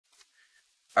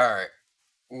Alright,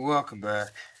 welcome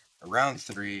back. Round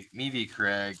 3, me v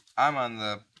Craig. I'm on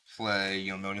the play.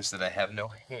 You'll notice that I have no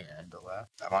hand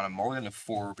left. I'm on a more than a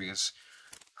 4 because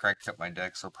Craig kept my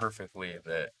deck so perfectly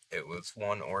that it was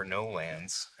 1 or no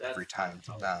lands every time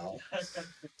now.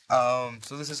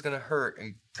 So this is gonna hurt.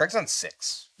 And Craig's on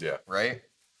 6. Yeah. Right?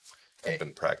 I've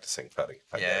been practicing putting.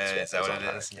 Yeah, is that what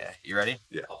it is? Yeah. You ready?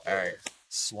 Yeah. Alright.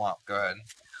 Swamp, go ahead.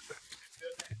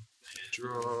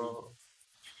 Draw.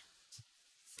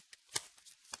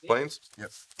 Planes?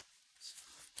 Yep.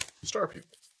 Star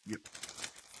people. Yep.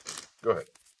 Go ahead.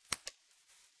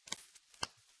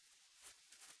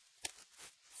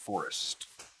 Forest.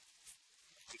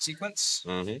 Sequence?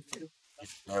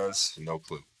 Mm-hmm. Knows. No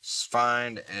clue.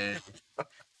 Find a.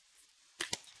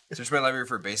 Search my library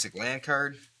for a basic land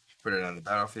card. Put it on the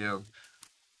battlefield.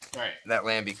 Right. That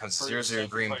land becomes 0/0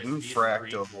 green blue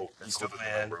fractal. Instead of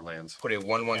land. Lands. Put a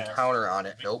 1/1 counter on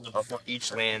it. Nope. For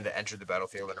each land that entered the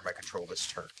battlefield under my control this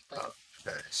turn.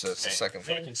 Okay. So it's the second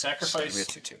You one. can So we sacrifice have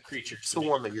 2/2. creatures. It's the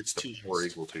one that gets the 4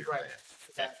 equal to. Right.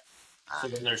 So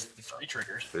then there's 3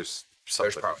 triggers. There's There's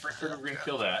something. probably. First trigger, we're gonna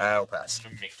kill that. I'll pass.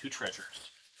 I'm gonna make 2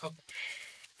 treasures. Okay.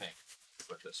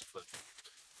 Flip this. Flip.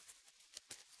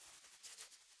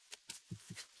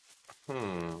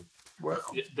 Well,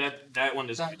 That one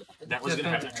is that was gonna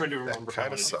have to try to remember kinda how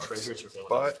many sucks, treasures are going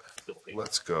but to the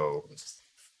let's go.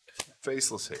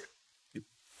 Faceless here.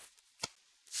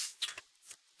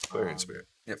 Clarion Spirit.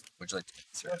 Yep. Would you like to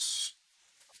answer? Yes.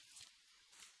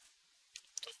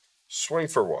 Swing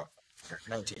for what?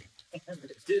 19.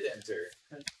 It did enter.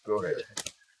 Go ahead.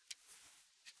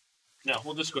 No,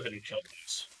 we'll just go ahead and kill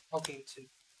these. Okay, two.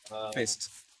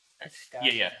 Faces.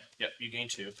 Yeah. Yep, you gain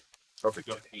 2. Perfect.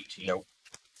 Go to 18. Nope.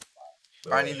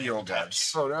 I need the old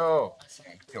gods. Oh no.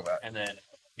 Kill that. And then,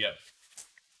 yep.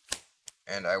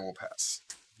 And I will pass.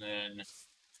 Then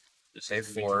this Save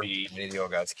is going 4. to be I need the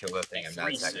old gods. Kill that thing. I'm not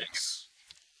 3, attacking. 6.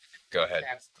 Go ahead.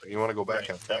 You want to go back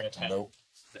and That attack? Nope.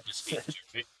 is 8,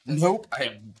 right? Nope.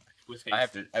 With I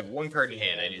have to. I have 1 card in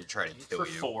hand. I need to try to kill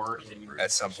for you 4 and you're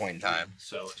at some point in time.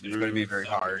 So it's It's going to be very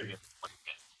hard.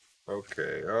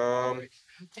 Okay.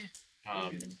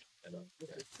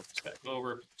 It's back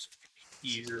over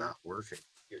here. Not working.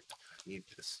 Here, I need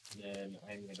this. And then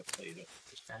I'm gonna play the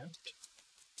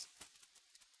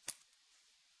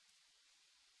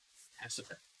pass it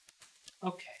back.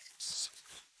 Okay.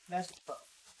 That's fun.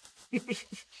 It's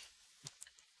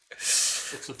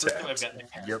the first time I've gotten to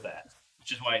cast that,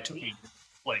 which is why it took me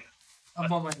like A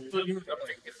moment.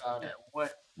 About it.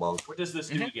 Monk. what does this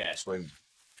do, guys? Swing.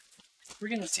 We're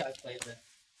gonna calculate that.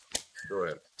 Go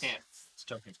ahead. Can't. It's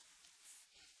token.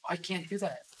 I can't do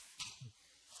that.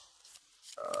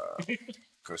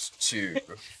 Goes 2.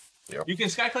 You can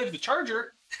skyclave the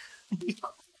charger. I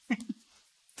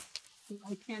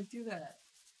can't do that.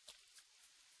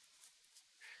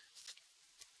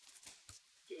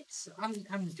 I'm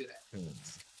gonna do that.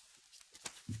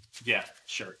 Yeah,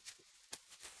 sure.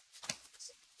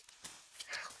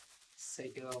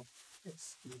 Say go.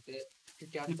 It's stupid. Your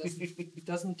god doesn't. It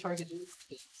doesn't target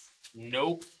things.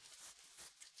 Nope.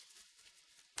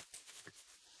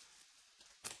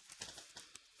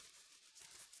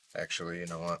 Actually, you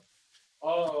know what?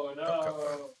 Oh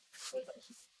no. I'm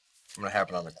going to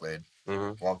happen on the Glade.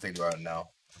 Mm-hmm. While I'm thinking about it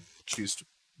now, choose to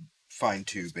find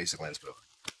 2 basic lands. Got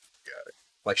it.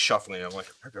 Like shuffling. I'm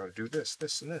like, I got to do this,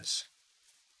 this, and this.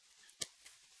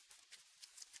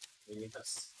 We need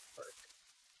this.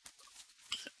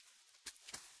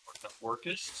 The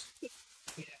Orcus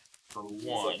Yeah. for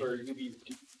 1.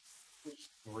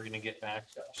 We're gonna get back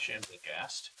Shambling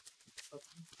Ghast.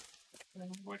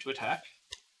 I'm going to attack.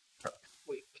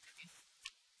 Wait.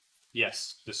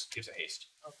 Yes, this gives a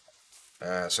haste.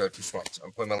 So 2 swamps.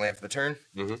 I'm putting my land for the turn.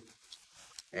 Mm-hmm.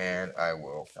 And I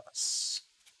will pass.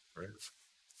 Right.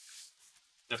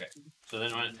 Okay, so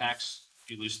then when it attacks,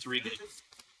 you lose 3.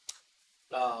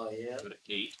 Oh yeah. Go to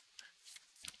 8.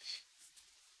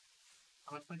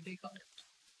 How much my take on it?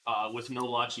 With no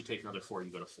lots, you take another 4.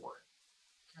 You go to 4.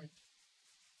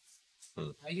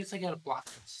 I guess I gotta block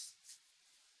this.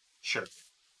 Sure.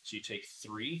 So you take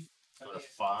 3. Go to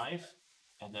 5,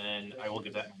 and then I will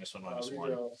give that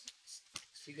 -1/-1.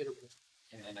 So you gotta.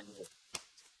 And then I go.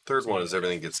 Third one is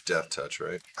everything gets death touch,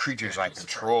 right? Creatures I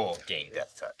control gain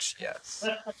Death Touch. Yes.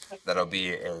 That'll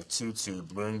be a 2/2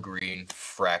 blue and green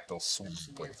fractal swamp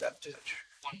with Death Touch.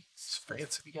 It's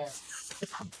fancy. You got.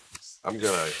 I'm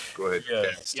gonna go ahead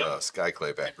and Yeah. cast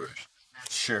Skyclave Backbush.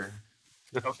 Sure.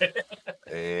 Okay.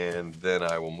 And then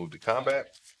I will move to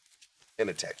combat and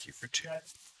attack you for 2.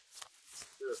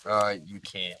 You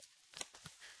can't.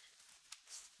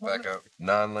 Back up.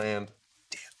 Non-land.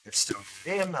 It's still.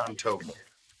 Damn non-token.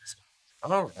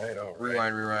 All right.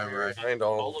 Rewind. Behind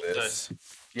all of this.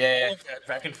 Yeah. All of that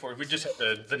back and forth. We just have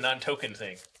the non-token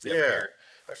thing. Yeah.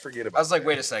 I forget about I was like,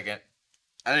 wait a second.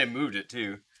 I didn't move it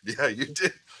too. Yeah, you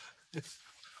did.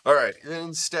 All right.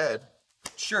 Instead,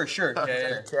 Sure. I'm going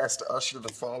to cast Usher the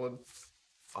Fallen,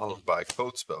 followed by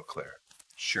Code Spell Cleric.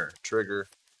 Sure. Trigger,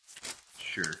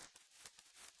 Sure.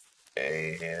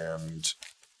 and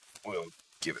we'll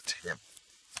give it to him.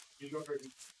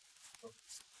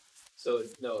 So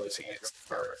no, it's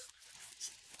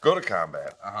Go to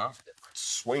combat.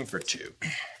 Swing for 2.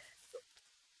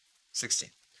 16.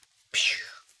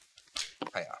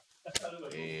 Hiya.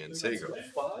 And there you go.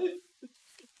 5.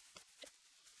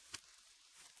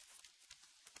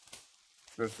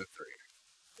 Goes to 3.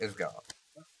 It's gone.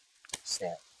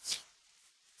 Snap.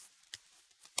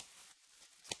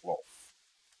 Whoa.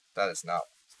 That is not.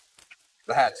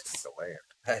 That's The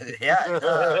land. yeah, it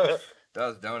does.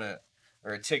 Does, don't it?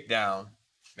 Or a tick down.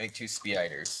 Make 2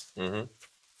 speeders. Mm-hmm.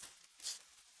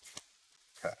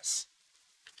 Pass.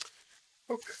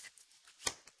 Okay.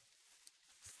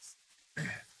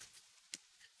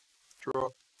 Draw.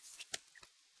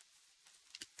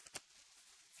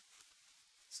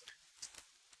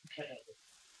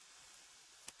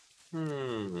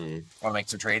 Want to make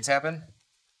some trades happen?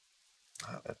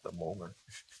 Not at the moment.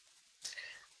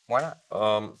 Why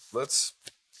not? Let's.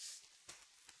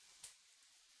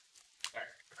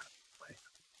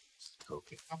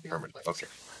 Okay. Permanent. Okay.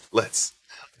 Let's.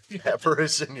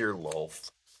 Apparition your Lulf.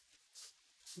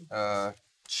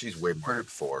 She's way more than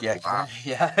 4. Yeah. Wow.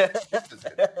 Yeah.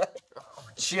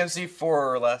 GMC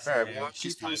 4 or less. All right, well,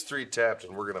 keep these 3 tapped,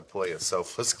 and we're gonna play a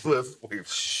Selfless Glyph.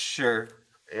 Sure.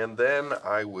 And then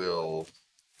I will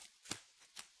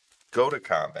go to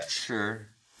combat Sure.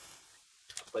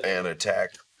 and attack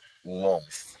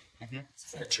Lulf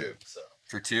for 2.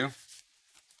 For 2.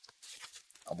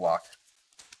 I'll block.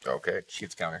 Okay. She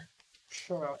gets counter.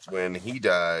 Sure. When he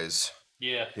dies,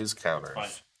 Yeah. his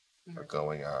counters Fine. are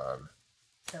going on.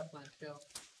 Capline, go.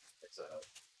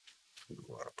 Who do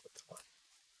we want to put them on?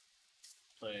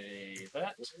 Play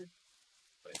that.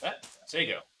 Play that.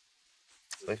 Sego.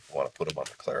 I think we want to put them on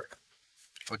the cleric.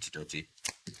 Ochi dochi.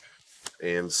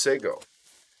 And Sego.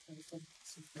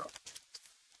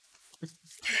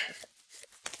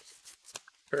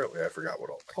 Apparently, I forgot what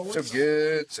all. So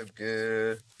good. So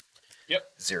good. Yep.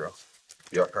 0.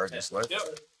 Yep. Card just left. Yep.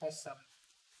 That's 7.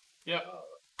 Yep.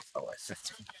 Oh, I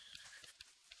 15.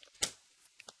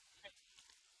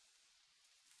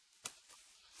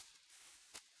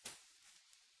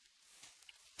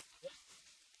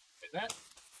 Play that.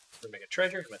 We're gonna make a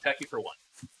treasure. I'm gonna attack you for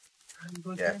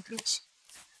 1. Yeah.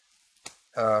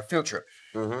 Field trip.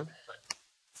 Mm-hmm.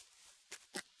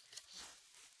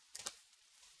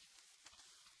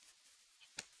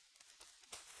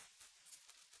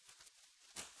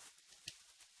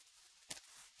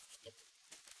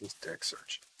 His deck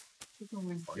search.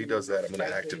 While he does that, I'm going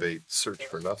to activate search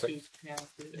for nothing.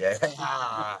 Yeah.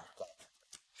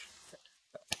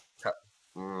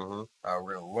 Mm-hmm.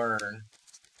 We're gonna learn.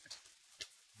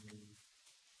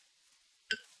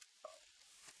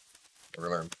 We're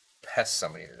gonna learn pest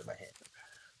summoning into my hand.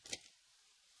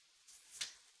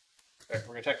 Alright,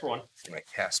 we're gonna attack for 1. I'm gonna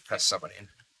cast pest summoning.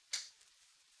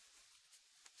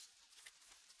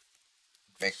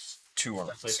 Make 2 on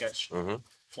That's like guys Mm-hmm.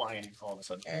 flying all of a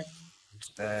sudden. And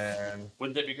then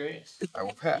Wouldn't that be great? I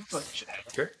will pass. Should have.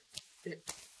 Okay.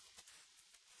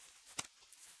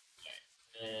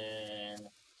 And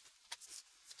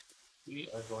we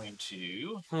are going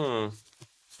to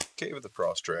Cave of the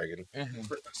Frost Dragon.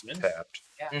 put this in. Tapped.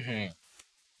 Mm-hmm. It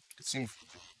seems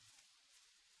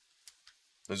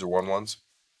Those are 1/1s.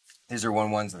 these are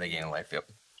 1/1s and they gain a life. Yep.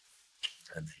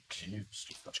 And they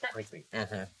juiced.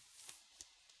 Mm-hmm.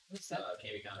 What's that?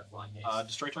 Can't be counter flying haste.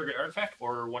 Destroy target artifact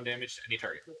or 1 damage to any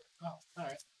target. Oh,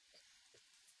 alright.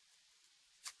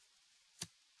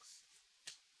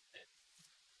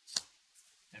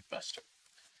 And Fester.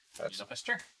 That's Use a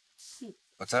Fester.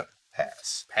 What's that?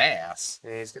 pass. Pass.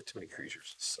 Yeah, he's got too many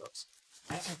creatures. It sucks.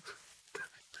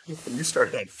 You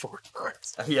started on 4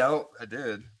 cards. Yeah, I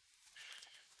did.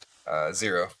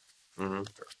 0. Mm-hmm.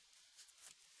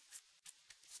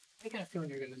 I got a feeling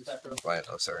you're gonna start from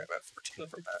Oh, sorry, I'm at 14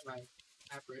 from that. my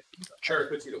aberrant. Sure.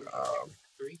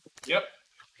 3, Yep.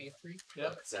 pay 3.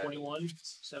 Yep. Exactly. 21,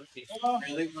 17.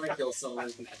 Really want to kill someone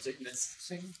with magicness.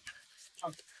 Sing.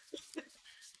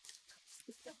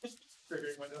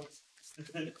 Triggering my nose.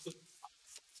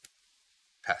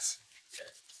 Pass.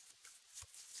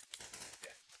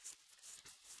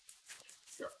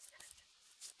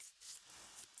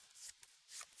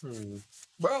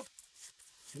 Well,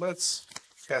 let's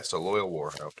cast a Loyal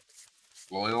Warhound.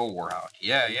 Loyal Warhound.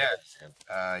 Yeah.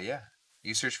 Yeah.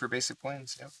 You search for basic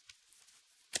plans. Yep.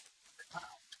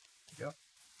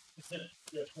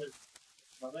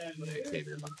 Came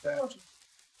in like that.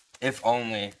 If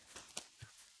only.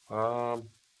 Okay,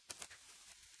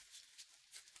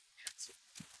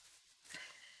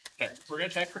 we're gonna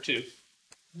attack for 2.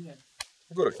 Yeah.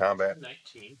 We'll go to combat.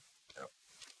 19.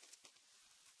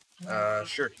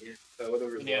 Sure.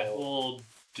 Whatever. Yeah, we'll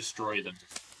destroy them.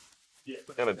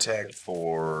 And attack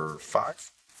for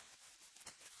 5.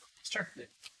 Sure.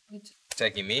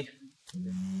 Attacking me?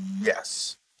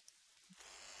 Yes.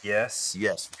 Yes.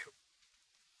 Yes.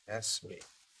 Yes, me.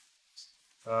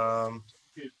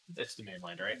 That's the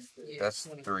mainland, right? Yeah, That's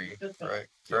 3, right?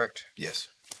 Correct. Yes.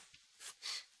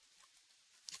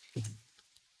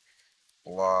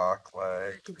 Block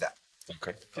like that.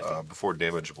 Okay. Before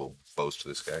damage, we'll boast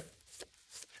this guy.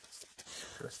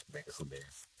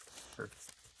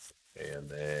 And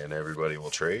then everybody will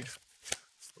trade.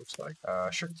 Looks like.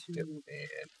 Sure. Yep.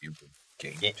 And you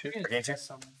gain Gain 2. Gain 2.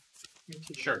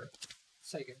 Sure.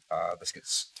 Sega. This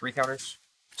gets 3 counters.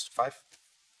 Just 5.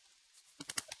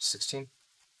 16.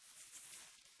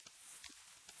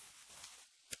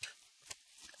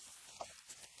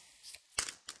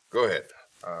 Go ahead.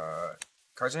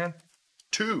 Cards in hand.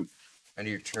 2. End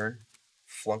of your turn.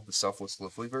 Flunk the Selfless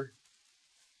Leaf-Leaver.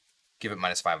 Give it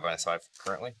 -5/-5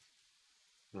 currently.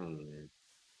 And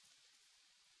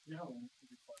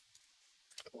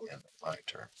my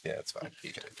turn. Yeah, it's fine.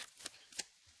 You can.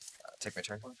 Take my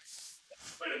turn.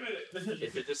 Wait a minute.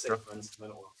 If it just says runs, then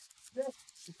it will.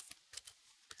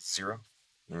 0.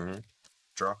 Mm-hmm.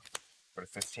 Draw. Go to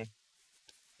 15.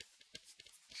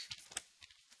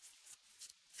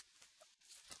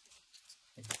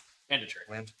 End of turn.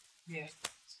 Land. Yeah.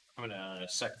 I'm gonna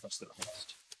sacrifice the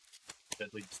quest.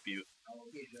 Deadly Dispute.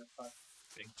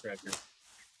 Big Cracker.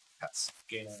 Pass.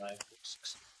 Gain a life.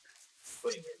 6.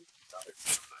 Wait.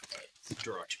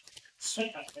 Draw 2.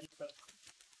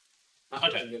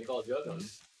 I'm gonna call Joe.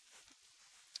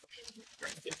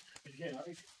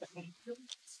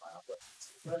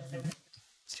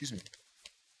 Excuse me.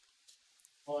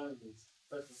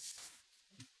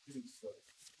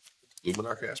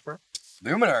 Luminarch Aspirant.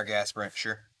 Luminar Aspirant,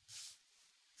 sure.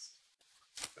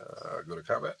 Go to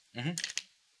combat. Mm-hmm.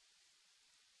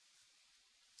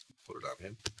 Put it on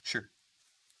him. Sure.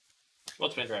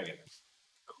 What's my dragon?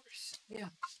 Of course. Yeah.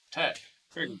 Attack.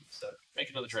 Make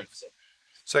another trade.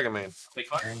 Second man. Take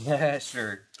 5. Yeah,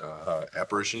 sure.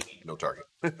 Apparition. No target.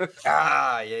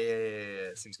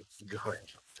 Yeah. Seems good. Go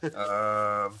ahead.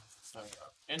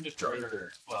 End of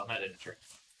turn. Well, not end of turn.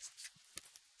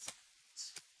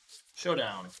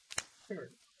 Showdown.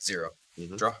 0.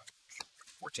 Mhm. Draw.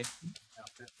 14.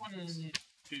 1,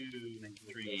 2,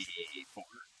 3, 4.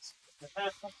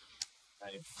 I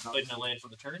played my land for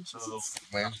the turn, so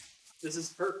Land. This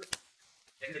is perfect.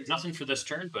 nothing for this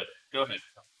turn, but go ahead.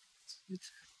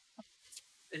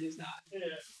 It is not.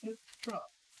 Draw.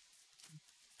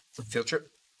 Field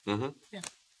trip. Mm-hmm. Yeah.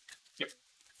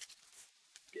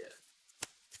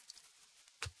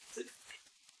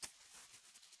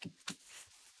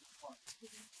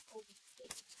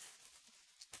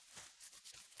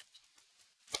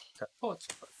 Oh, it's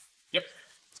Yep.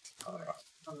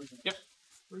 Yep.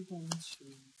 We're going to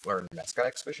Learn Mascot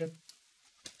Exhibition.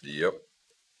 Yep.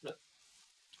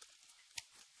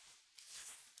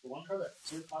 5.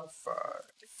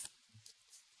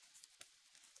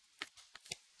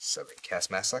 7. Cast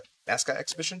Mascot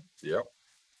Exhibition. Yep.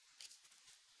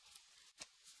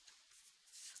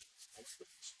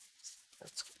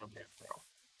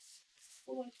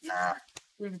 Nah.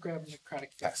 we're gonna grab a necrotic.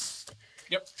 Yes.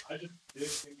 Yep. And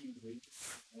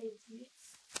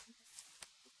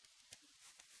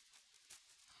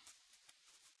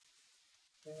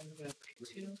we're gonna pay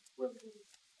 2.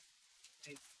 A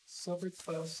silver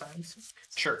 12 signs.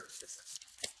 Sure.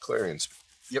 Clarion's.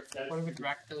 Yep. What do we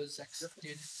direct those X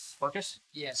dude? Orcus?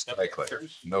 Yes. High Claire.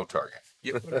 No target.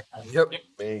 Yep.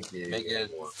 Make it. Make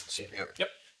it. Yep.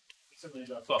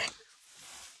 12.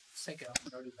 Sega.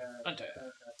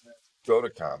 Untap. Go to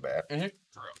combat.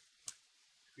 Draw.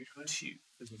 2.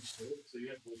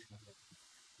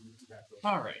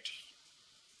 Alright.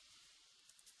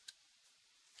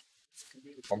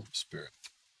 Pump Spirit.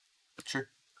 Sure.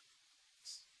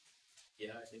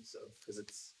 Yeah, I think so. Because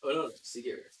it's. Oh no,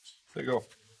 Seagear. There you go.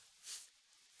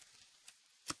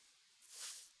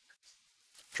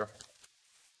 Draw.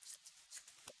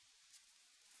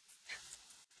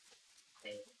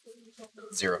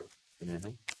 0.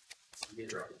 Mm-hmm.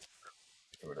 Draw.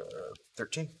 Go to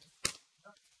 13.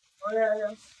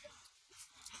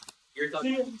 You're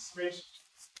talking.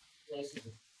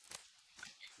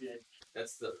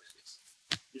 That's the.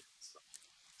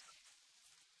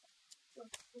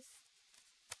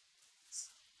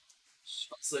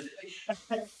 So,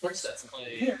 of course that's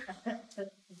play.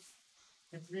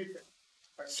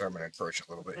 So I'm gonna encroach a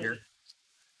little bit here.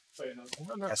 Wait, no.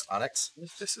 Cast Onyx.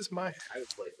 This is my. I would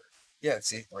play first. Yeah,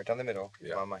 see, right down the middle.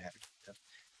 Yeah. On my hand. Yeah.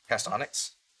 Cast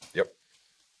Onyx. Yep.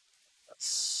 That's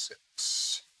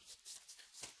 6.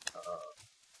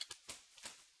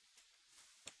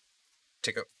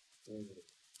 Take up.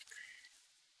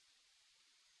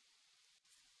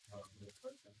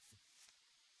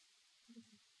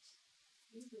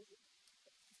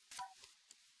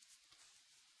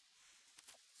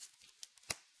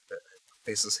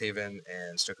 Faceless Haven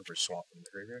and Stokeover Swamp in the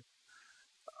graveyard.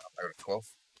 I go to 12.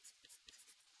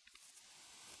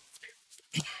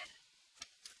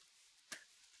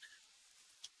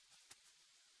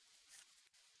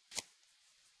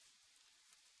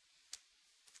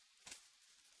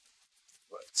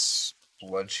 Let's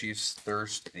Blood Chief's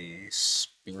Thirst, the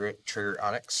Spirit trigger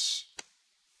Onyx.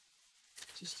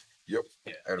 Yep.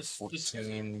 Yeah. I go to just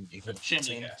 14. You go to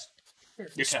Shambling 15. Ghast.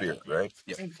 The spirit, right?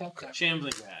 Yep. And tap that.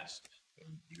 Shambling Ghast.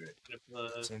 You go to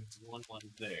Put Same.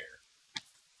 1/1 there.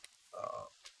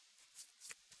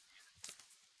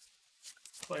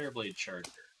 Fireblade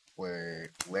Charger. Wait,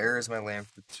 Lair is my land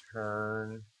for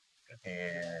turn,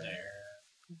 and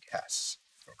cast.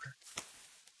 Okay.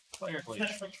 Fireblade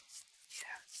Charger.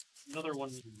 Another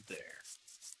one there.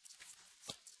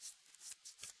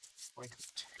 Point of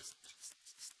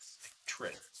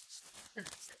Tread.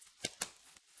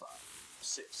 5,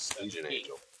 6, 7, Legion 8.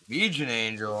 Angel. Legion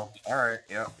Angel. All right.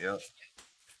 Yep.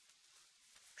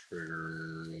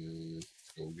 Trigger.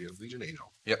 Will be a Legion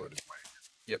Angel. Yep. Put it away.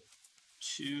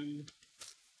 2.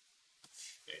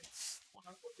 Okay. When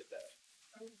I look at that.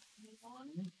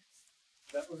 1.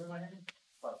 That was in my hand?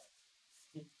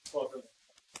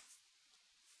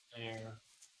 There.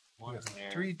 1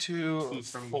 there. 3, 2, Two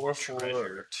from 4,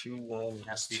 treasure. 2, 1.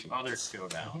 Has the other go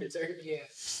down. It's there. Yeah.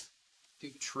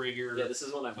 Trigger. Yeah, this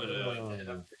is one I put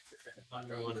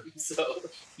One So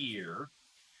here.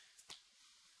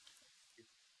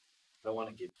 I don't want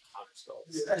to give honor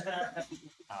spells.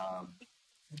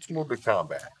 Let's move to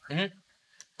combat. Mhm.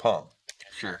 Pump.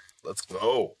 Sure. Let's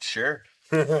go. Sure.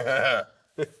 I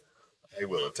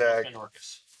will attack And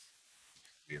Orcus.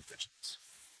 the efficiency.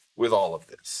 With all of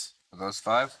this. Are those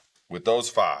 5? With those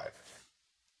 5.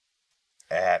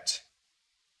 At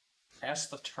Pass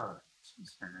the turn.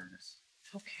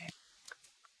 Okay.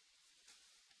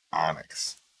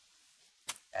 Onyx.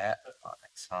 At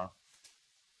Onyx, huh?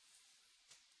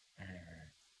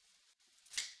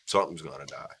 Something's gonna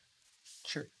die.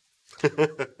 Sure. Okay.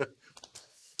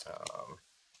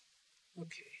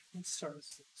 Let's start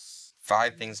with this.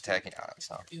 5 things attacking Onyx,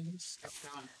 huh?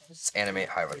 Let's Animate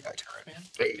highlight that turn.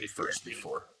 Hey, first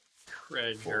before.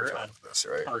 Treasure on This,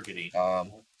 right? targeting.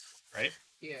 Right?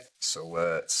 Yeah. So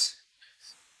let's.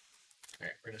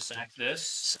 Alright, we're gonna sack this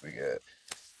So we get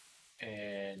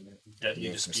and deadly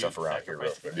move some dispute, stuff around here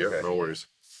real sacrifice quick. it, Yep, no worries.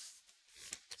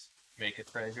 Make a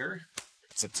treasure.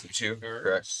 It's a 2/2, Sure.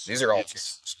 correct? These are all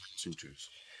Yes. 2 2s.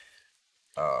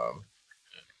 2s.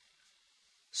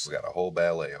 We got a whole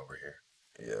ballet over here.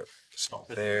 Yep. Stop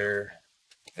it. There,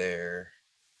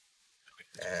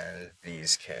 and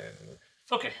these can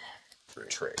Okay.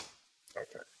 trade.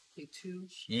 Okay. A2.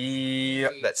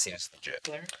 Yep, that seems legit.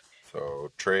 There.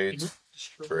 So trades,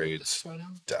 Destroy Trades. this one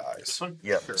out. dies. This one?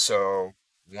 Yep. Sure. So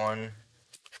 1,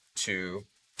 2.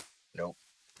 Nope.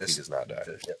 He This does not die.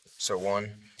 Yep. So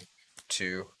 1,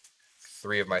 2,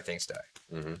 3 of my things die.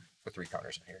 Mm-hmm. With 3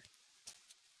 counters in here.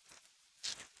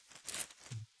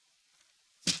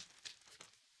 So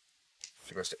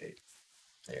it goes to 8.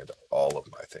 And all of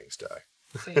my things die.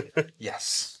 Save it.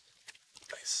 Yes.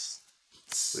 Nice.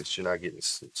 At least you're not getting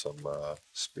some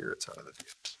spirits out of the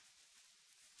deal.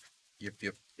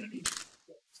 Yep.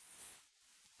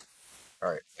 All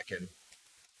right, I can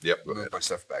Yep, go move ahead. my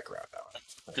stuff back around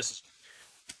now. This is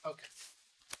Okay.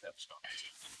 that's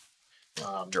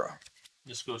gone. Draw.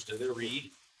 This goes to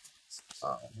 3.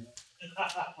 Um,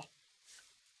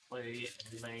 Play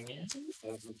man.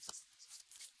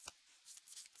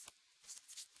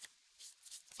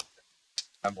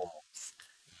 I'm all.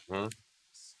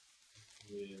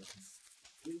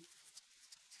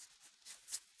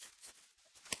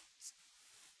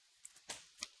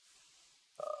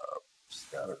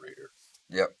 Got a reader.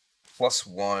 Yep.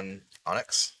 +1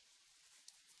 Onyx.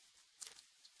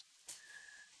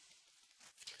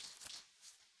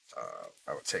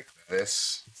 I would take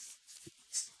this.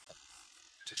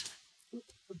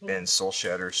 And Soul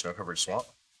Shatter, Snow Covered Swamp.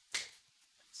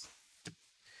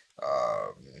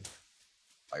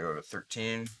 I go to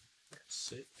 13.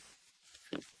 6.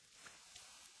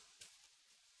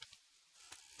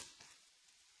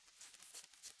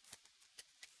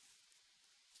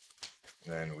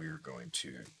 Then we're going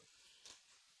to.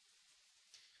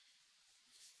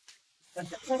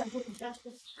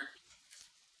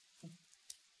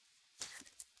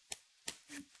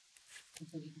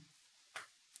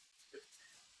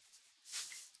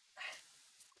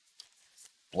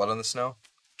 Blood on the Snow.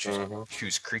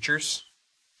 Choose creatures.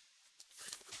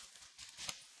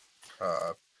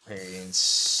 Paying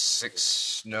 6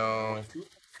 snow.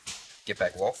 Get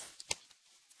back wolf.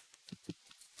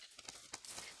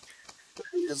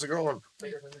 How's it going?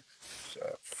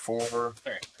 4.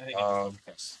 Alright, I think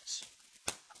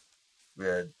We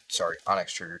had, sorry,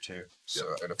 Onyx trigger too.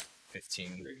 So out of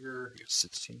 15, trigger.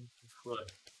 16.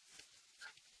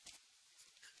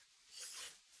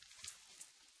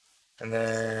 And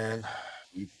then how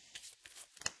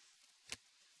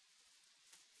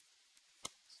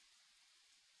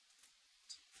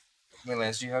many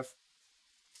lands do you have?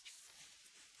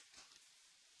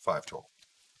 5 total.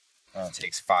 It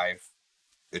takes 5.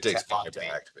 It takes To 5 to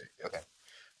activate. activate. Yeah. Okay.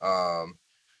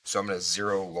 So I'm gonna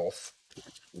 0 Lolth.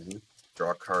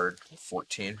 Draw a card.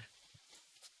 14.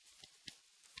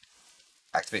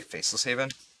 Activate Faceless Haven.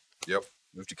 Yep.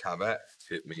 Move to combat.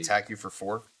 Hit me. Attack you for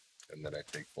 4. And then I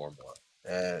take 4 more.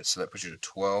 And so that puts you to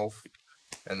 12.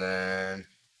 And then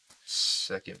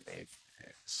second main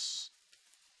phase.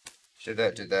 Did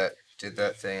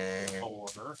that thing.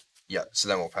 4. Yeah, so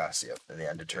then we'll pass it up in the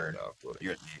end of turn.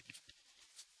 You're at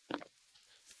 8.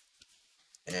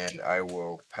 And I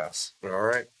will pass. All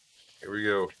right. Here we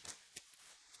go.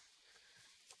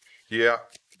 Yeah.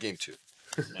 Game 2.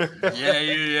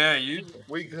 You.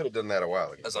 We could have done that a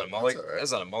while ago. That's on a but mulli. all right.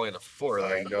 That's on a mulli to 4.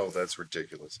 I know, that's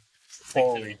ridiculous.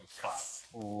 Holy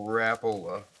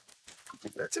crapola.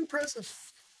 That's impressive.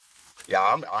 Yeah,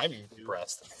 I'm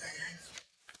impressed.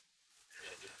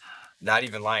 Not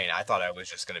even lying. I thought I was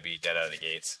just gonna be dead out of the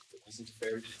gates. It wasn't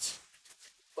fair.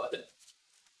 But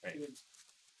Right.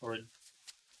 Or,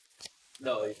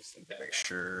 no, I just think that. Make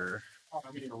sure.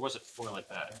 I mean, or was it 4 like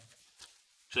that?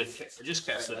 So I just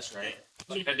cast this, right?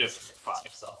 So I had to do it for 5.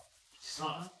 So.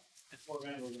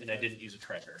 And I didn't use a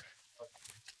trigger.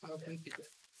 I think you did.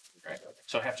 Right.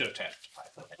 So I have to attack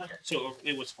 5. So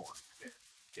it was 4.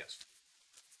 Yes.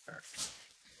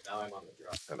 Now I'm on the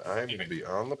draw. And I'm going to be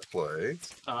on the play.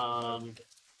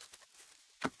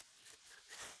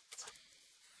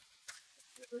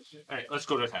 Alright, let's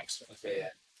go to attacks. Okay, yeah.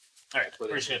 Alright,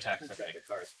 we're just gonna attack. Put Okay. the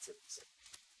cards.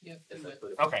 Yeah. If I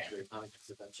put it Okay. through comic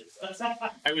adventures.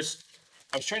 I was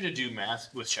trying to do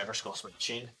math with Shatter Skull Swing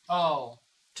Chain Oh,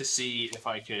 to see if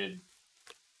I could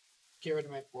get rid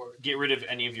of my board. get rid of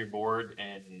any of your board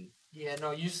and Yeah,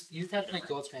 no, you have to make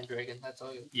Goldspan Dragon. That's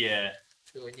all you yeah.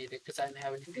 really need it because I didn't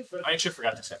have any. I actually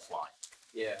forgot to set fly.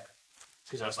 Yeah.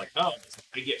 Because I was like, oh,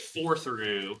 I get 4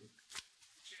 through.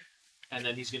 And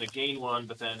then he's gonna gain 1,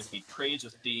 but then if he trades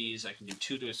with these, I can do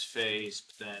 2 to his face,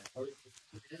 but then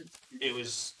it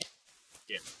was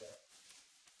That's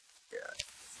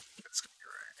gonna be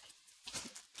right.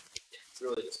 It's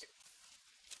really just.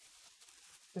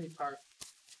 Pretty part.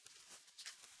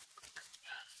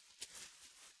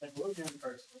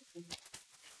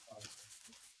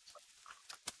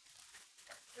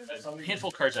 a handful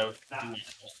of cards out.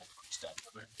 Stuff.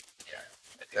 Yeah.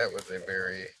 That was a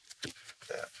very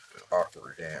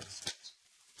awkward dance.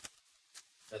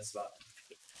 That's about.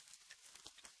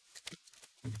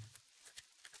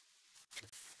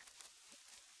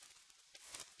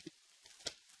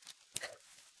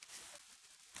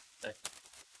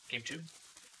 Game 2.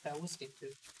 That was game 2.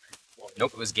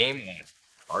 Nope, it was game 1.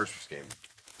 Ours was game.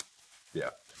 Yeah.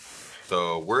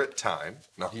 So we're at time.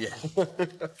 No. Yeah.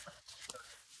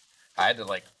 I had to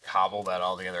like cobble that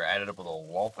all together. I ended up with a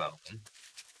wall fountain.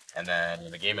 And then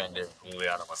when the game ended,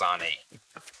 Juliana was on 8.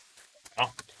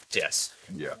 Oh. Yes.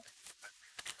 Yeah.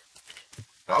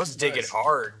 I was digging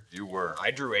hard. You were.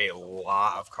 I drew a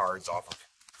lot of cards off of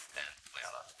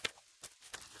Juliana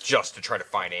just to try to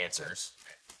find answers.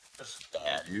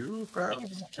 Bad. You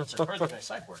probably. That's a card in my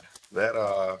sideboard. That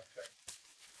I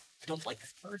don't like the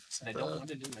cards, and I don't want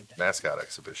to do my deck. mascot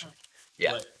exhibition.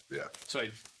 Yeah. But- Yeah. So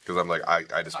I Because I'm like, I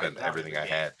just spent I wanted everything the I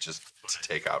game. had just to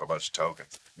take out a bunch of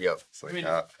tokens. Yep. It's like, I mean-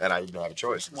 and I didn't have a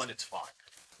choice. just one, it's fine.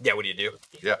 Yeah, what do you do?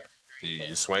 Yeah.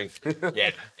 You swing.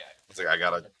 Yeah. It's like, I got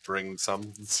to bring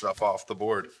some stuff off the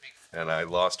board. And I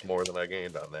lost more than I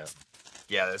gained on that.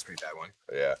 Yeah, that's a pretty bad one.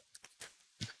 Yeah.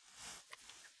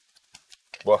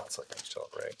 Well, it's like I was telling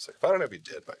Ray. It's like, if I don't have you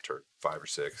dead by turn 5 or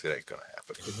 6, it ain't going to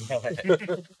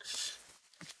happen.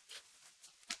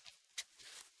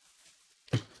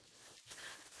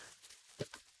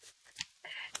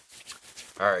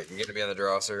 All right, you're gonna be on the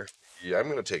draw, sir. Yeah, I'm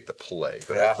going to take the play.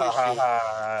 But I appreciate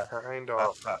kind of.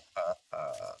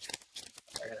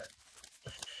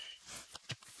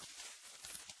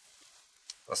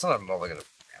 That's not a mulligan.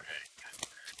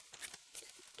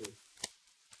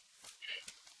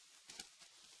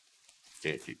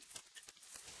 Can't keep.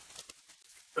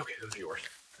 Okay, those are yours.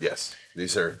 Yes,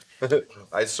 these are.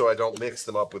 So I don't mix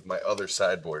them up with my other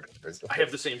sideboard. I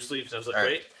have the same sleeves. I was like, All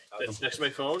right. wait, that's next to my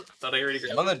phone. Thought I already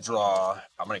I'm grabbed gonna draw.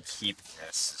 I'm gonna keep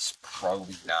this. It's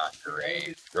probably not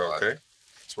great. Okay,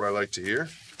 that's what I like to hear.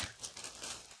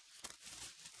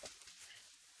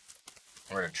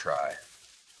 I'm gonna try.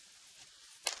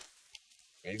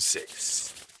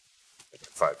 86.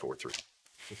 5, 4, 3.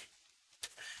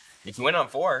 You can win on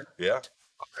 4. Yeah,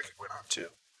 I could win on 2.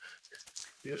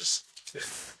 Yes.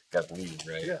 Got the lead,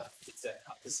 right? Yeah.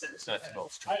 It's not too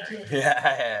much.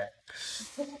 Yeah.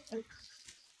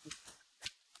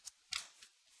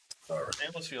 I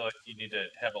almost feel like you need to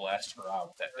have a last hurrah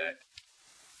with that deck.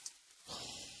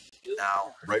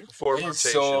 Now, Right before It is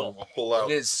rotation, so- we'll pull out.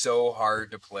 it is so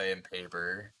hard to play in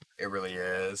paper. It really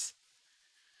is.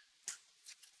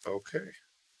 Okay.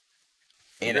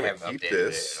 And We're I gonna haven't keep updated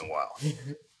this. it in a while.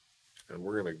 And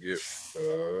we're gonna get.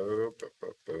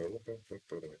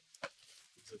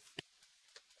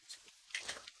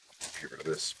 Get rid of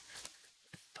this.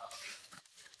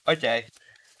 Okay.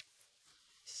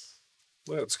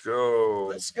 Let's go.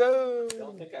 Let's go. I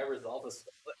don't think I resolved this,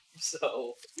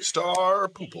 so Star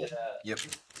Poople. yeah. Yep.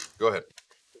 Go ahead.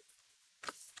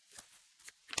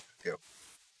 Go.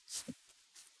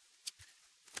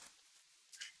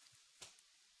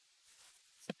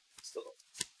 Still,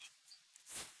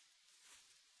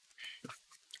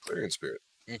 Clarion Spirit.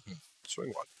 Mm-hmm. Swing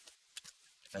 1.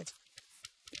 Thanks.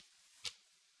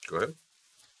 Go ahead.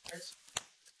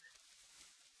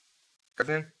 Good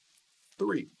in.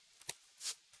 3.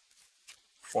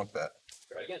 Flunk that.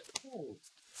 try again.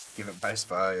 Give it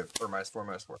 -5 or -4,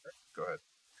 -4. Go ahead.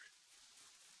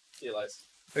 See you, Liz.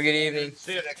 Have a good evening.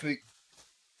 See you next week.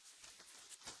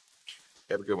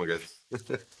 Have a good one, guys.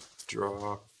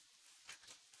 Draw.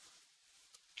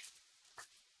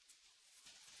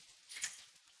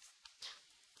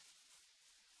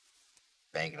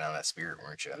 Banking on that spirit,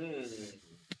 weren't you?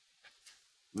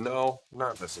 No,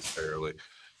 not necessarily.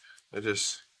 I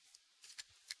just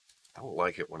don't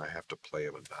like it when I have to play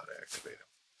him and not activate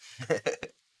him.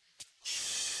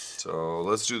 So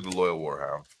let's do the Loyal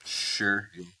Warhound. Sure.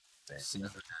 See.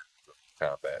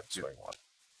 Combat. Swing 1.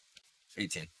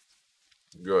 18.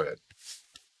 Go ahead.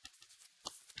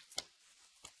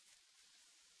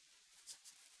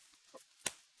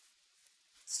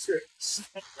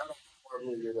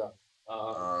 You're done.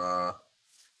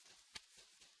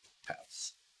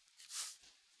 Pass.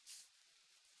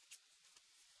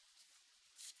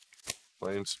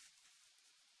 Planes.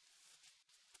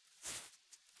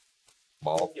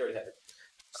 Ball. You already had it.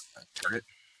 Target.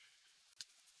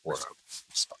 Warhound.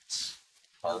 Spots.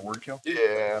 Word kill.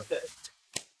 Yeah. It's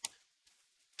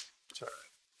all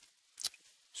right.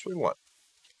 Swing 1.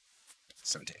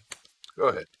 17. Go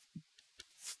ahead.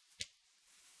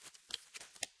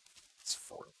 It's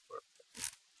 4.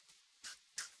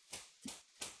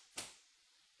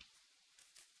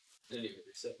 Didn't even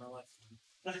reset my life.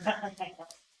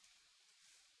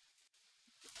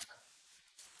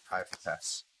 5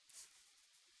 pass.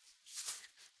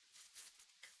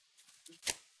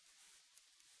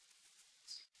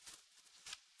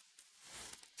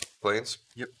 Planes.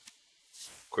 Yep.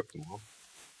 Equip them all.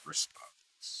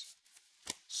 Response.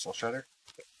 Soul Shatter.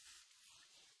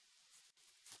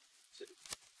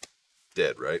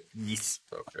 Dead, right? Yes.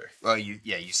 Okay. Well,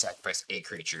 you sacrifice a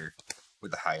creature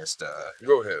with the highest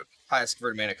Go ahead. highest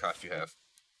converted mana cost you have.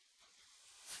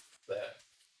 That.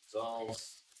 It's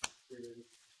almost.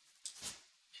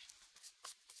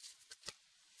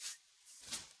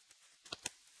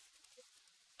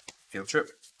 Field trip.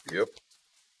 Yep.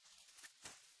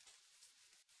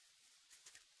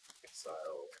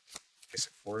 Exile.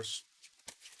 Basic force.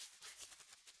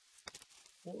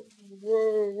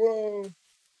 Whoa.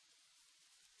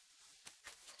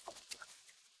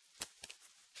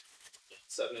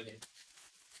 7 again.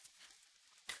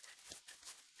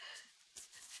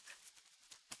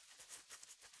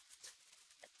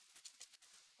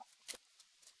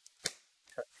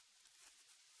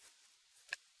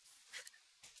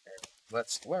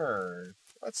 Let's learn.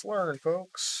 Let's learn,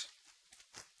 folks.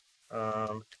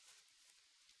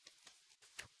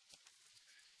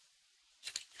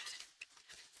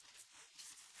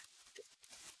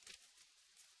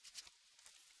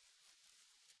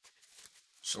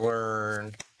 So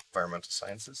learn environmental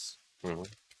sciences. Mm-hmm.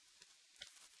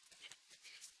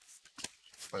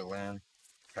 Play land.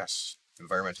 Cast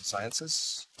environmental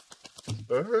sciences.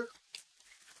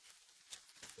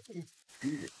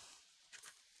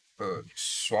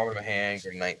 Swap in my hand,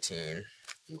 get 19.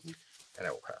 and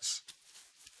I will pass.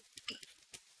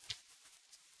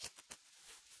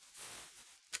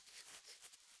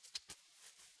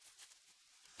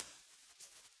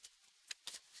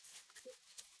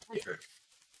 Okay.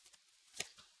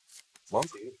 Monk.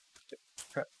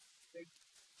 Okay.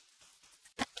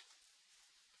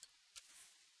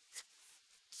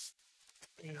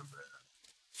 And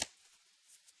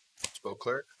spell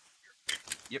cleric.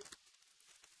 Yep.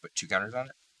 Put 2 counters on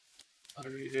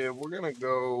it, Yeah, we're gonna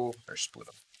go. or split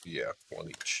them. Yeah, one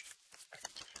each.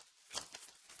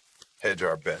 Hedge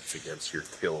our bets against your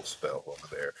kill spell over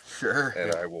there, Sure.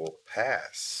 and I will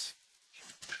pass.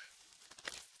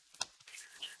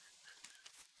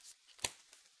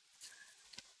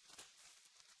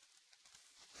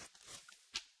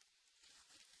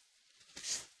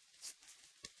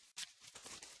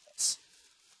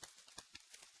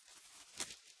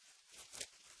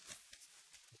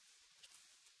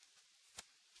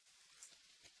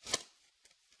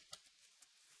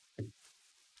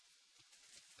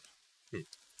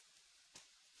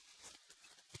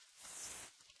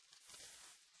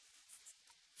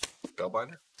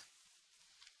 Spellbinder.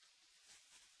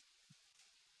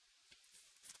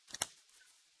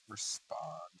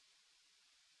 Respond.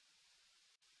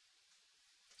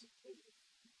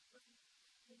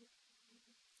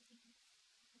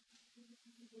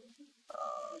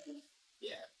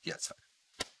 Yeah. Yeah, it's fine.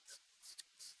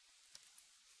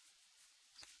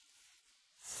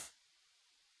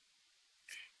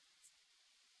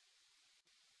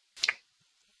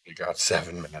 You got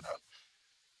 7 mana.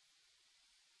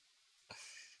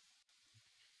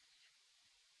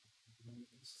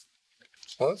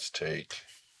 So let's take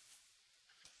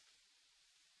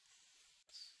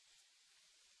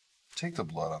the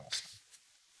blood on us.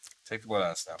 Take the blood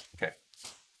on us now. Okay.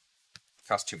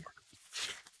 Cost 2 more.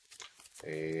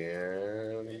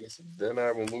 And then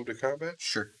I will move to combat.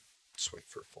 Sure. Swing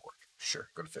for 4. Sure.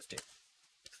 Go to 15.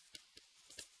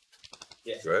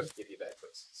 Yeah. Go ahead. Give you bad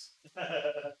choices.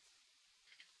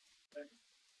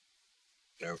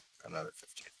 Nope. Another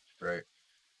 15. Right.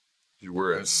 You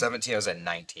were It at was 17. I was at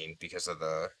 19 because of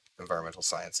the environmental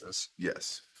sciences.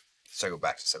 yes. So I go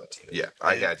back to 17. Yeah,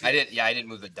 I got you. I didn't. Yeah, I didn't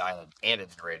move the die and I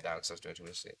didn't write it down because I was doing too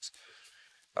many mistakes.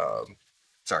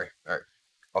 Sorry. All right.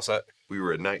 All set. We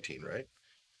were at 19, right?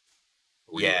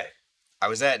 We Yeah. I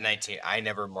was at 19. I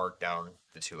never marked down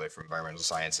the 2 from environmental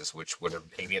sciences, which would have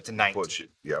taken me up to 19. Put you.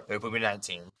 Yep. It would put me to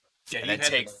 19. Yeah, And you then had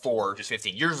take the- 4 to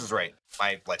 15. Yours was right.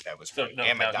 My life that was So right. no,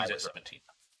 and my now die he's at was right. 17.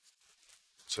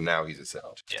 So now he's at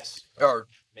 17. Yes. Or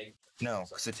Make no,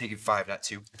 because I take 5, not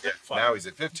 2. Yeah. Now he's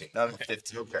at 15. Now I'm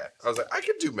 15. Okay. I was like, I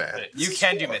can do math. Okay. You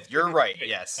can do math. You're right. Okay,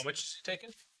 Yes. How much is he taking?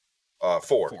 4,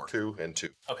 4. 2, and 2.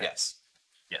 Okay. Yes.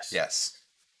 Yes. Yes.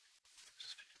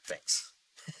 Thanks.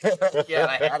 Yeah,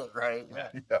 I had it right. Yeah.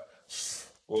 Yeah.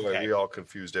 Well, Okay. we all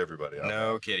confused everybody. On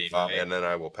No kidding. that. right? And then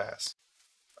I will pass.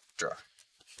 Draw.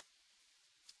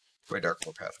 Way Dark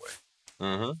Lord Pathway.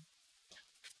 Mm-hmm.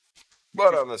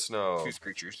 Blood on the snow. Choose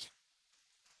creatures.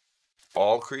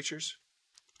 All creatures?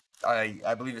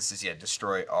 I believe this is,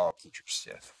 destroy all creatures.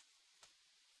 Yeah.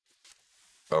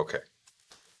 Okay.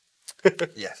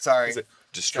 Yeah, sorry. Is it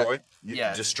destroy?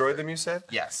 Yeah. Destroy them, you said?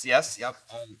 Yes, yep.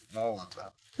 All of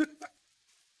them.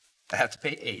 I have to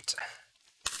pay 8.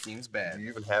 Seems Do bad. you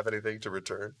even have anything to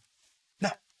return? No.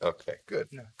 Okay, good.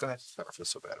 No, go ahead. I don't feel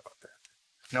so bad about that.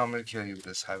 No, I'm going to kill you with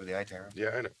this High with the Eye Terror.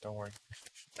 Yeah, I know. Don't worry.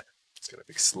 It's going to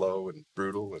be slow and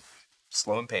brutal. And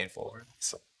Slow and painful.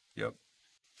 so, Yep.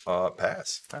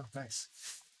 pass. Oh, nice.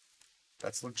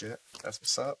 That's legit. That's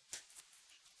what's up.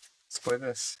 Let's play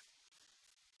this.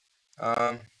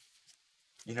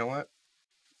 You know what?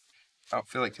 I don't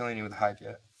feel like killing you with a hive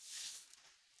yet.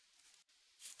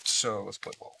 So let's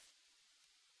play ball.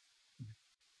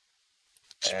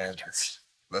 And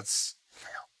let's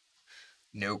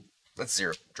nope. Let's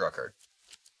 0. Draw a card.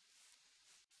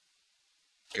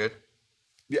 Good?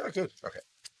 Yeah, good. Okay.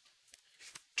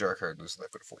 Draw a card, lose life,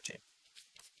 go to 14.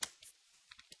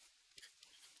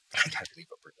 I gotta leave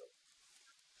over.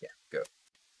 Yeah, go.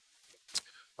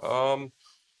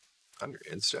 Under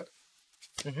instead.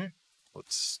 Mm-hmm.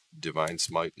 Let's Divine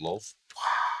Smite Lulf.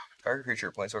 Target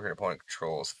creature, planeswalker, and opponent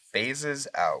controls phases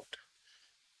out.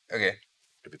 Okay.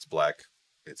 If it's black,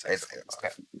 it's It's, exiled. okay.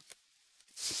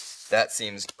 That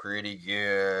seems pretty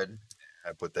good.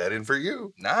 I put that in for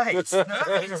you. Nice.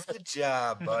 Nice. Good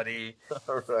job, buddy.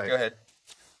 All right. Go ahead.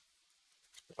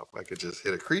 If I could just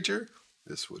hit a creature,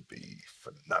 this would be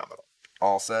phenomenal.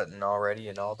 All set and all ready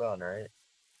and all done, right?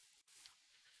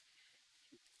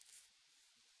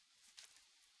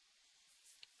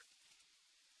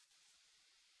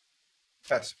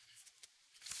 Pass.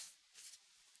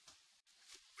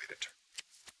 Wait a turn.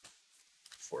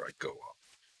 might go up.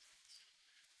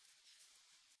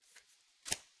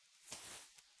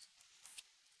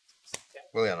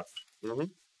 Liliana. Mm-hmm.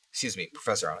 Excuse me,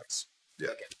 Professor Onyx. Yeah.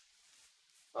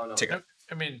 Oh no. Take it.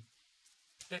 I mean,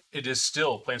 it is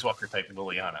still Planeswalker type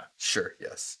Liliana. Sure,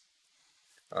 yes.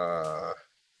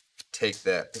 Take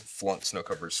that flaunt snow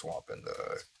covered swamp and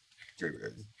the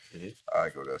graveyard. I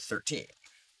go to 13.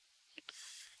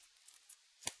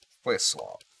 Play a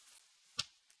swamp.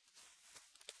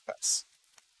 Pass.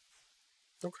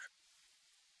 Okay.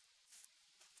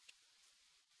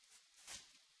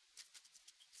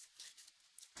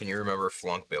 Can you remember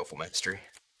Flunk Baleful Mastery?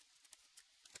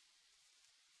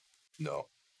 No.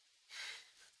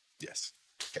 Yes.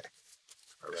 Okay.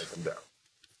 I write them down.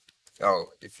 Oh,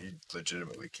 if you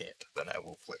legitimately can't, then I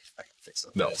will flip. I can fix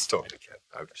it. No, it's totally can't.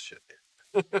 I'm just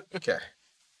shitting. Okay.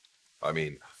 I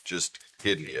mean, just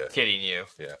kidding you. Kidding you.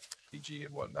 Yeah, PG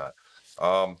and whatnot.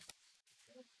 Well,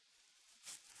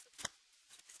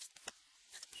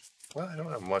 I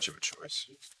don't have much of a choice.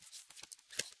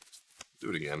 Do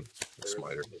it again.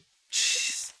 Smiter.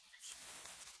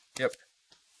 Yep.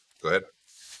 Go ahead.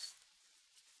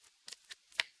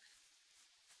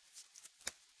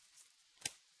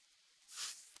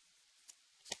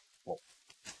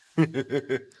 I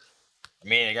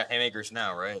mean, I got haymakers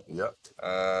now, right? Yep.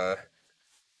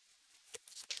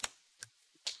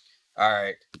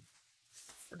 Alright.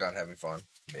 We're done having fun.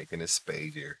 Making a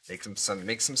spade here. Make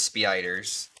some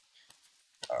spiders.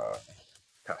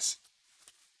 Pass.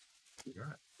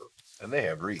 And they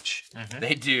have reach.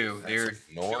 They do. They're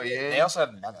annoying. They also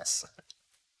have menace.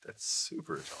 That's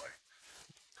super annoying.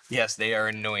 Yes, they are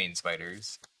annoying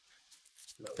spiders.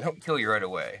 They don't kill you right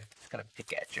away. They kind of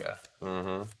pick at you.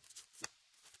 Mm-hmm.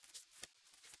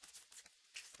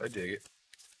 I dig it.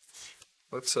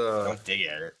 Let's Don't dig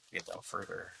at it. Get down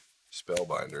further.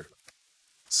 Spellbinder.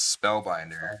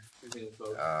 Spellbinder.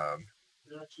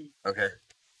 Okay.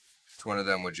 Which one of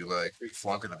them would you like?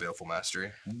 Flunk or the Baleful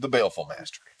Mastery? The Baleful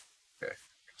Mastery. Okay.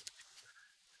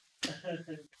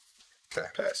 Okay.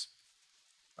 Pass.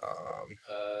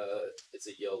 It's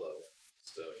a YOLO.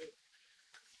 So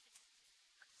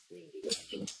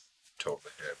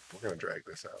Totally dead. We're gonna drag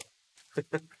this out.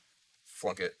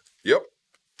 Flunk it. Yep.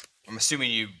 I'm assuming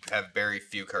you have very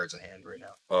few cards in hand right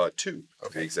now. 2.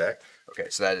 Okay. Exact. Okay,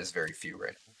 so that is very few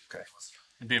right now. Okay.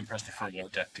 I'd be impressed if I had a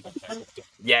deck to get back.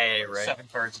 Yeah, right. 7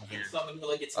 cards in here. something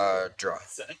like it's Draw.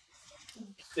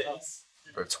 Yes,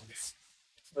 But it's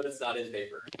but it's not in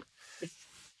paper.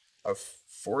 a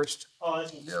forest. Oh,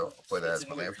 Yeah, I'll play that as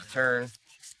my land for the turn.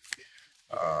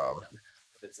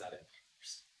 It's not in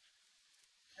papers.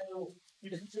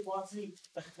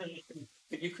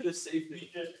 You could have saved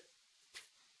me.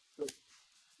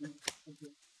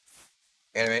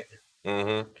 Animate.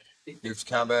 Mm-hmm. Move to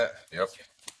combat. Yep.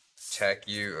 Attack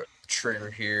you.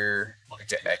 Trigger here.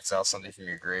 To exile something from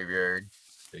your graveyard.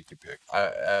 Take your pick.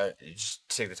 Just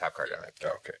take the top card down.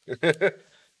 Okay.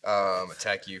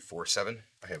 Attack you for 7.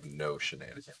 I have no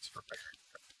shenanigans for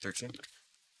 13.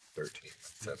 13,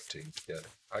 17. Yeah,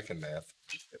 I can math.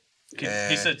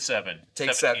 He said 7.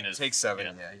 Take 17 7. is- Take 7.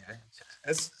 yeah.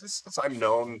 Yeah. I'm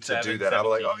known to 7, do that. I'm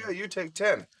like, oh 17. yeah, you take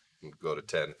 10. Go to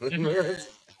 10.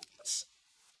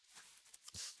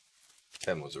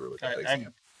 10 was a really good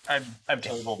example. I'm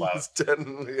terrible about It's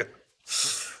 10. Yeah.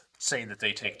 saying that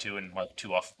they take 2 and like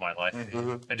 2 off of my life. I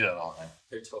do that all the time.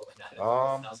 They're totally not in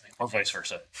papers. Or vice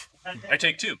versa. I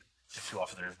take 2. Take 2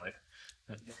 off of their life.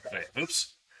 Wait,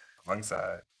 oops. Wrong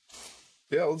side.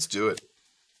 Yeah, let's do it.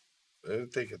 I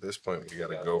think at this point we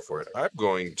gotta go for it. I'm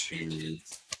going to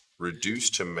reduce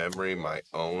to memory my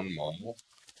own model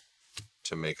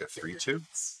to make a 3/2.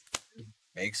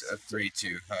 Makes a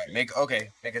 3/2. Alright, make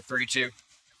a 3/2.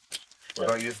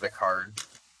 Don't use the card.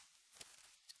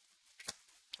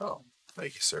 Oh,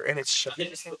 thank you, sir. And it's shiny.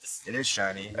 It is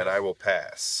shiny. And I will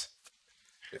pass.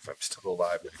 If I'm still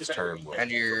alive next turn. And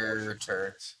your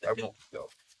turn. I won't go.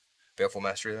 Baleful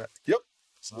Mastery that. Yep.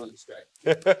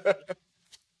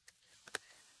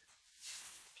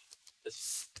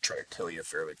 Try to kill you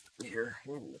fairly quickly here.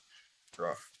 Ooh.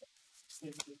 Draw.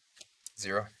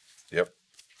 0. Yep.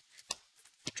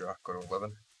 Draw. Go to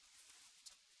 11.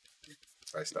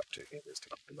 I stopped taking this.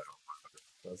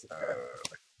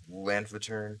 Land for the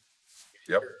turn.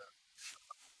 Yep.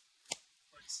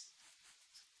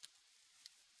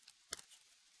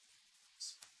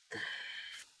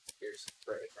 Here's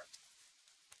right.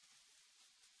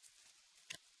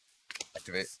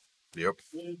 Activate. Yep.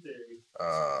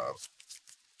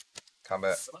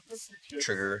 Combat.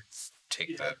 Trigger.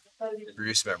 Take that.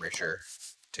 Reduce memory, sure.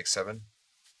 Take 7.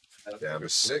 Down to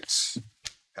 6.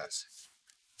 Pass.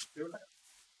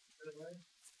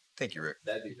 Thank you, Rick.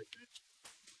 That'd be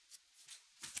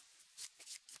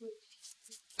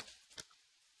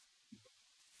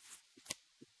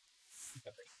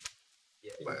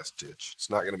last ditch. It's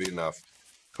not going to be enough.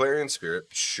 Clarion Spirit.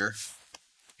 Sure.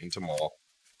 Into Maul.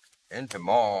 Into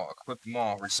Maul. Equip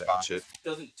Maul. Response. It.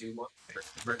 Doesn't do much.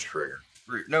 Trigger.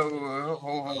 No,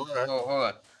 hold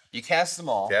on. You cast them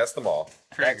all. Cast them all.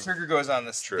 That trigger goes on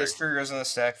this. Trigger. This trigger goes on the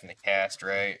stack from the cast,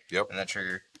 right? Yep. And that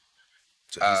trigger.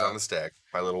 So he's on the stack.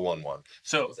 My little 1/1.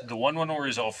 So the 1/1 will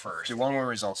resolve first The 1/1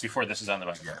 results. before this is on the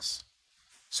button. Yes.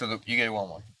 So you get a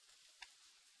 1/1.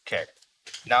 Okay.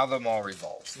 Now the Maul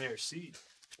resolves. Merci.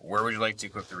 Where would you like to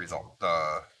equip the result?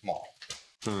 The Maul.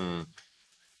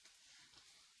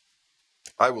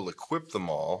 I will equip them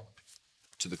all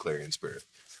to the Clarion Spirit.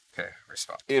 Okay.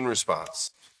 Response. In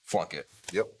response. Flunk it.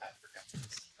 Yep.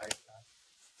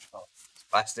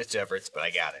 Last ditch efforts, but I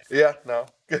got it. Yeah, no.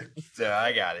 Good. So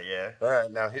I got it. Yeah. All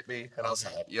right, now hit me and I'll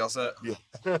stop. You all set? Yeah.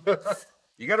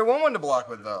 You got a 1/1 to block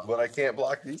with though. But I can't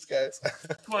block these guys.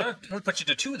 Well, we'll put you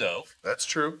to 2 though. That's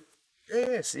true.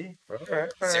 Yeah. See. All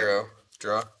right. 0.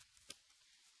 Draw.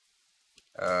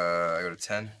 I go to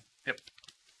 10. Yep.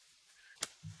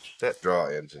 That draw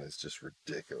engine is just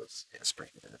ridiculous. It's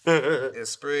pretty good.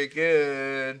 It's pretty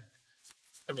good.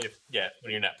 I mean,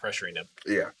 when you're not pressuring them.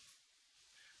 Yeah.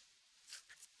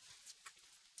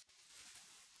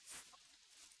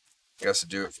 Guess to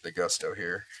do it for the gusto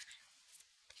here.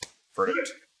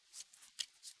 Verdict.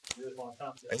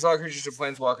 Exile creatures to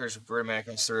planeswalkers with Verdant mana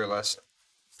costs 3 or less,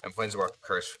 and planeswalker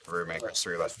curse for Verdant mana costs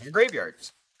 3 or less from your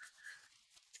graveyards.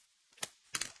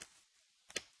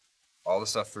 All the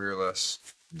stuff 3 or less.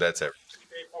 That's everything.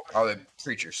 All the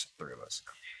creatures 3 or less.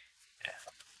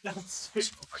 I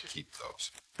keep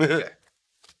those. Okay.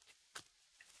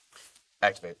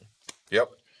 Activate. Yep.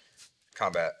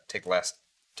 Combat. Take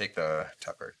the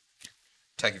top card.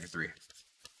 Attack you for 3.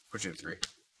 Put you to 3.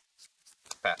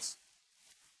 Pass.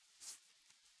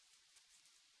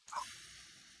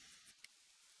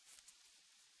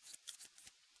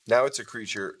 Now it's a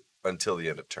creature until the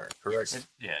end of turn, correct?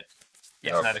 Yeah.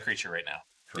 Yeah. It's not a creature right now.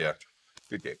 Yeah.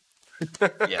 Good game.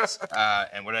 Yes.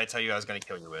 And what did I tell you I was going to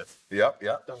kill you with? Yep.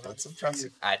 That's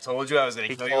impressive. I told you I was going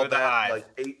to He kill you called with the that hive. like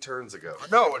 8 turns ago.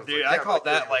 No, I was dude, like, I yeah, called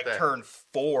I'm that like with turn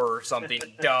 4 or something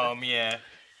dumb, yeah.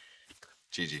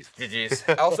 GG's. GG's.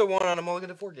 I also won on a mulligan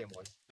to 4 game one.